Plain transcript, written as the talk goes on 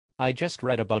I just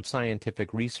read about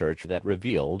scientific research that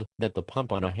revealed that the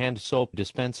pump on a hand soap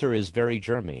dispenser is very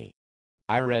germy.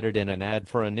 I read it in an ad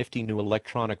for a nifty new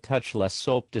electronic touchless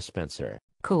soap dispenser.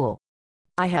 Cool.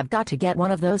 I have got to get one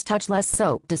of those touchless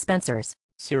soap dispensers.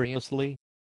 Seriously?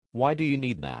 Why do you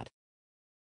need that?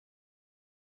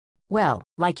 Well,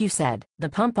 like you said, the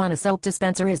pump on a soap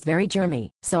dispenser is very germy,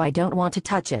 so I don't want to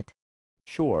touch it.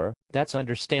 Sure, that's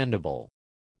understandable.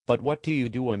 But what do you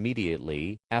do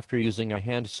immediately after using a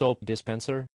hand soap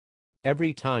dispenser?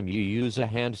 Every time you use a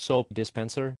hand soap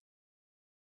dispenser?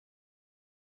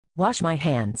 Wash my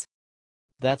hands.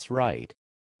 That's right.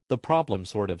 The problem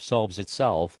sort of solves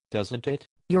itself, doesn't it?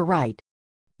 You're right.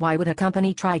 Why would a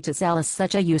company try to sell us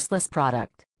such a useless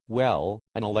product? Well,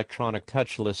 an electronic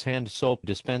touchless hand soap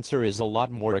dispenser is a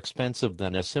lot more expensive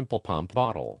than a simple pump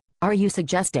bottle. Are you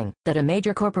suggesting that a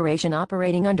major corporation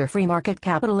operating under free market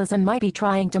capitalism might be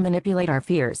trying to manipulate our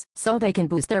fears so they can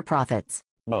boost their profits?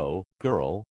 Whoa,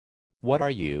 girl. What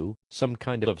are you, some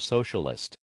kind of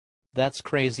socialist? That's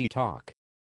crazy talk.